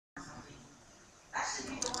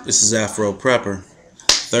This is Afro Prepper,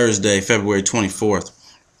 Thursday, February 24th,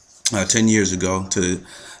 10 years ago,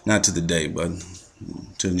 not to the day, but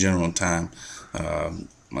to the general time.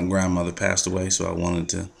 My grandmother passed away, so I wanted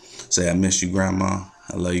to say I miss you, Grandma.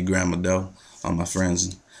 I love you, Grandma Doe, all my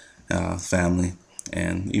friends, family,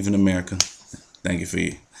 and even America. Thank you for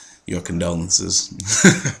your condolences.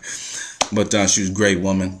 But she was a great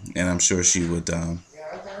woman, and I'm sure she would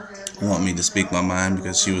want me to speak my mind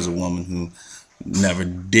because she was a woman who never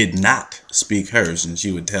did not speak hers, and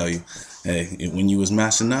she would tell you, hey, when you was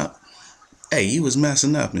messing up, hey, you was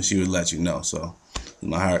messing up, and she would let you know. So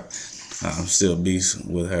my heart still beats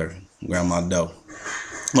with her, Grandma Doe.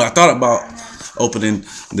 Well, I thought about opening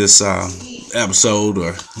this episode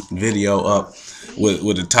or video up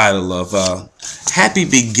with the title of Happy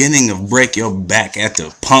Beginning of Break Your Back at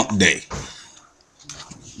the Pump Day.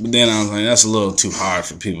 But then I was like, that's a little too hard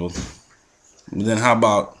for people. But then how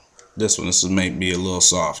about this one? This may be a little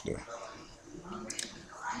softer.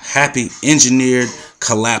 Happy Engineered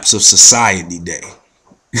Collapse of Society Day.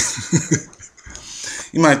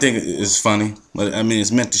 You might think it's funny, but I mean,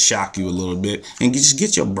 it's meant to shock you a little bit and just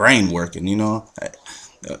get your brain working, you know.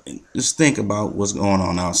 Just think about what's going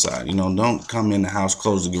on outside. You know, don't come in the house,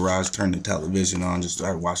 close the garage, turn the television on, just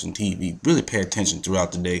start watching TV. Really pay attention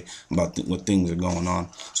throughout the day about what things are going on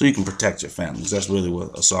so you can protect your families. That's really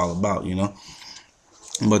what it's all about, you know.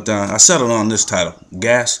 But I settled on this title: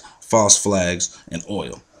 Gas, False Flags, and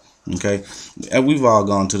Oil. Okay, and we've all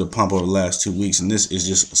gone to the pump over the last 2 weeks, and this is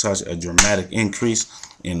just such a dramatic increase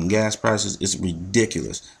in gas prices. It's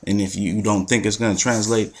ridiculous. And if you don't think it's going to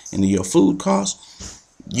translate into your food costs,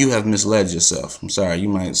 you have misled yourself. I'm sorry, you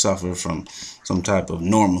might suffer from some type of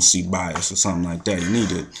normalcy bias or something like that. You need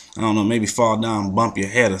to, I don't know, maybe fall down, bump your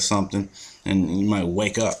head or something, and you might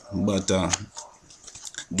wake up. But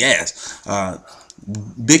gas,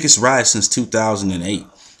 biggest rise since 2008.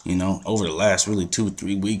 You know, over the last really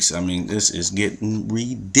 2-3 weeks. I mean, this is getting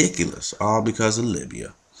ridiculous. All because of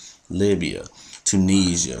Libya,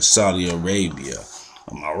 Tunisia, Saudi Arabia,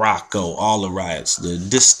 Morocco, all the riots, the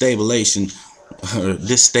destabilization,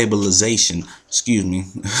 excuse me,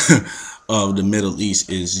 of the Middle East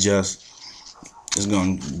is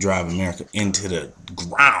going to drive America into the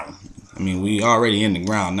ground. I mean, we already in the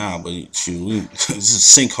ground now, but shoot, it's a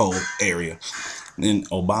sinkhole area. Then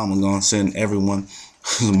Obama going to send everyone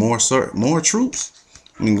more troops.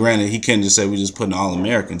 I mean, granted, he can't just say we just putting all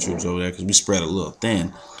American troops over there because we spread a little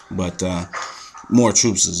thin, but more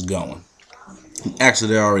troops is going. Actually,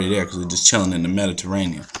 they're already there because they're just chilling in the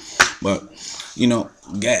Mediterranean. But, you know,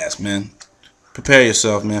 gas, man. Prepare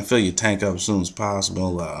yourself, man. Fill your tank up as soon as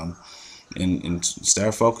possible, and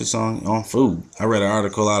start focus on food. I read an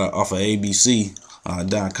article off of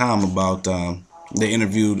ABC.com about they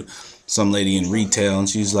interviewed some lady in retail, and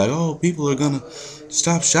she's like, oh, people are gonna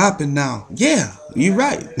stop shopping now. Yeah, you're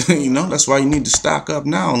right. You know, that's why you need to stock up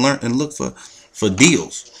now and learn and look for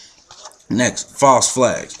deals. Next, false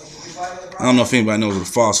flags. I don't know if anybody knows what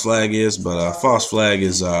a false flag is, but a false flag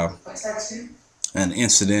is an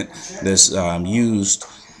incident that's used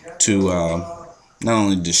to not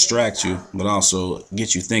only distract you, but also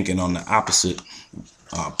get you thinking on the opposite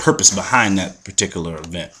purpose behind that particular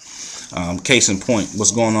event. Case in point,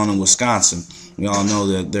 what's going on in Wisconsin. We all know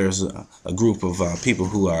that there's a group of people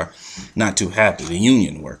who are not too happy. The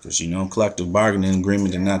union workers, you know, collective bargaining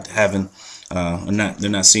agreement. They're not having, they're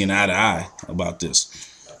not seeing eye to eye about this.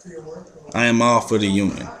 I am all for the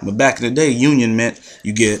union, but back in the day, union meant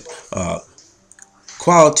you get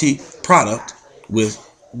quality product with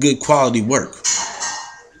good quality work.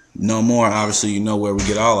 No more, obviously, you know where we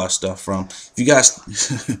get all our stuff from. If you guys,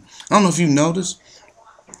 I don't know if you noticed.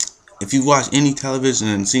 If you've watched any television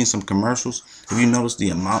and seen some commercials, have you noticed the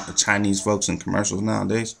amount of Chinese folks in commercials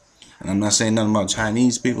nowadays? And I'm not saying nothing about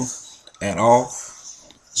Chinese people at all.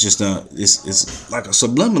 It's just it's like a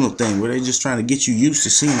subliminal thing where they're just trying to get you used to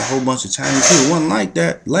seeing a whole bunch of Chinese people. It wasn't like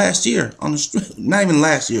that last year on the street. Not even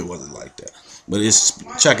last year was it like that. But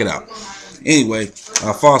check it out. Anyway,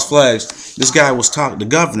 false flags. This guy was talking. The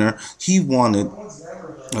governor, he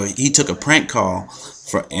took a prank call.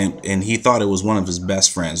 And he thought it was one of his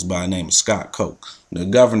best friends by the name of Scott Koch. The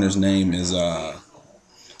governor's name is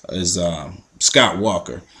Scott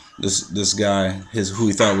Walker. This guy, who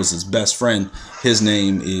he thought was his best friend, his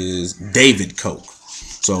name is David Koch.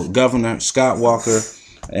 So Governor Scott Walker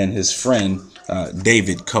and his friend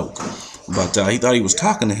David Koch. But he thought he was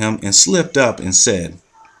talking to him and slipped up and said,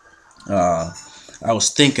 I was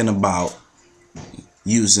thinking about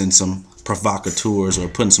using some provocateurs or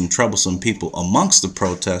putting some troublesome people amongst the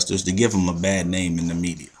protesters to give them a bad name in the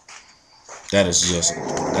media. That is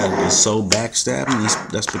so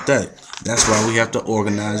backstabbing. That's pathetic. That's why we have to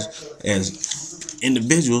organize as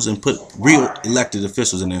individuals and put real elected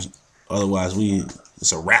officials in there. Otherwise,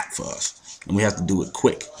 it's a wrap for us, and we have to do it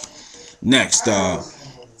quick. Next, I'm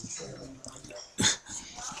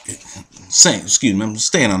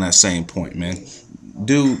staying on that same point, man.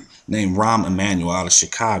 Dude named Rahm Emanuel out of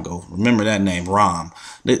Chicago. Remember that name, Rahm.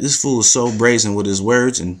 This fool is so brazen with his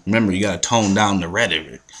words, and remember, you got to tone down the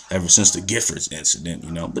rhetoric ever since the Giffords incident,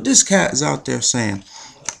 you know. But this cat is out there saying,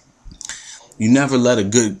 you never let a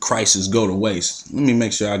good crisis go to waste. Let me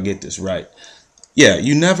make sure I get this right. Yeah,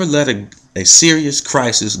 you never let a serious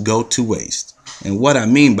crisis go to waste. And what I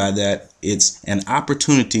mean by that, it's an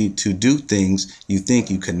opportunity to do things you think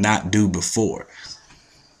you could not do before.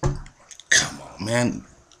 Come on, man.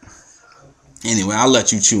 Anyway, I'll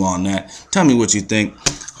let you chew on that. Tell me what you think.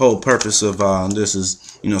 Whole purpose of this is,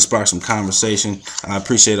 spark some conversation. I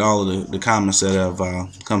appreciate all of the comments that have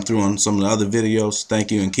come through on some of the other videos.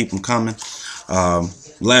 Thank you, and keep them coming.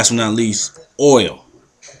 Last but not least, oil.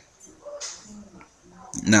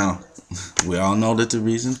 Now, we all know that the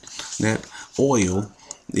reason that oil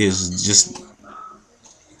is just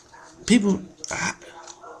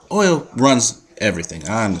oil runs everything.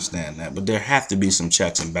 I understand that, but there have to be some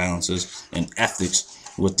checks and balances and ethics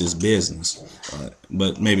with this business.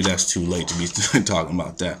 But maybe that's too late to be talking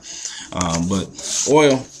about that. But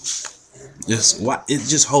oil, it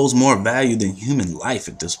just holds more value than human life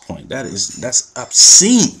at this point. That's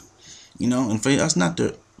obscene, And for us not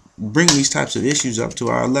to bring these types of issues up to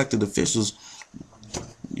our elected officials,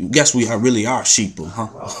 guess we really are sheeple, huh?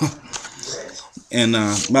 And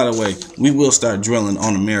by the way, we will start drilling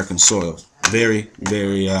on American soil very,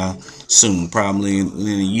 very soon, probably in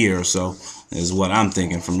a year or so, is what I'm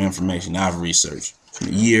thinking from information I've researched. A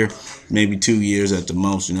year, maybe 2 years at the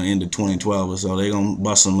most, into 2012 or so, they're going to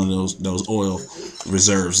bust some of those oil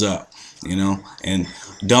reserves up, and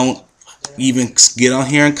don't even get on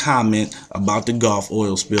here and comment about the Gulf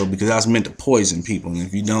oil spill, because that's meant to poison people. And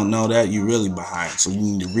if you don't know that, you're really behind. So you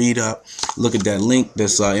need to read up, look at that link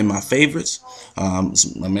that's in my favorites.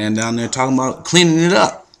 A man down there talking about cleaning it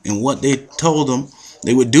up and what they told them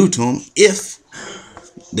they would do to him if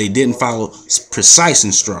they didn't follow precise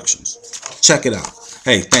instructions. Check it out.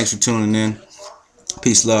 Hey, thanks for tuning in.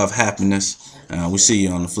 Peace, love, happiness. We'll see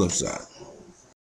you on the flip side.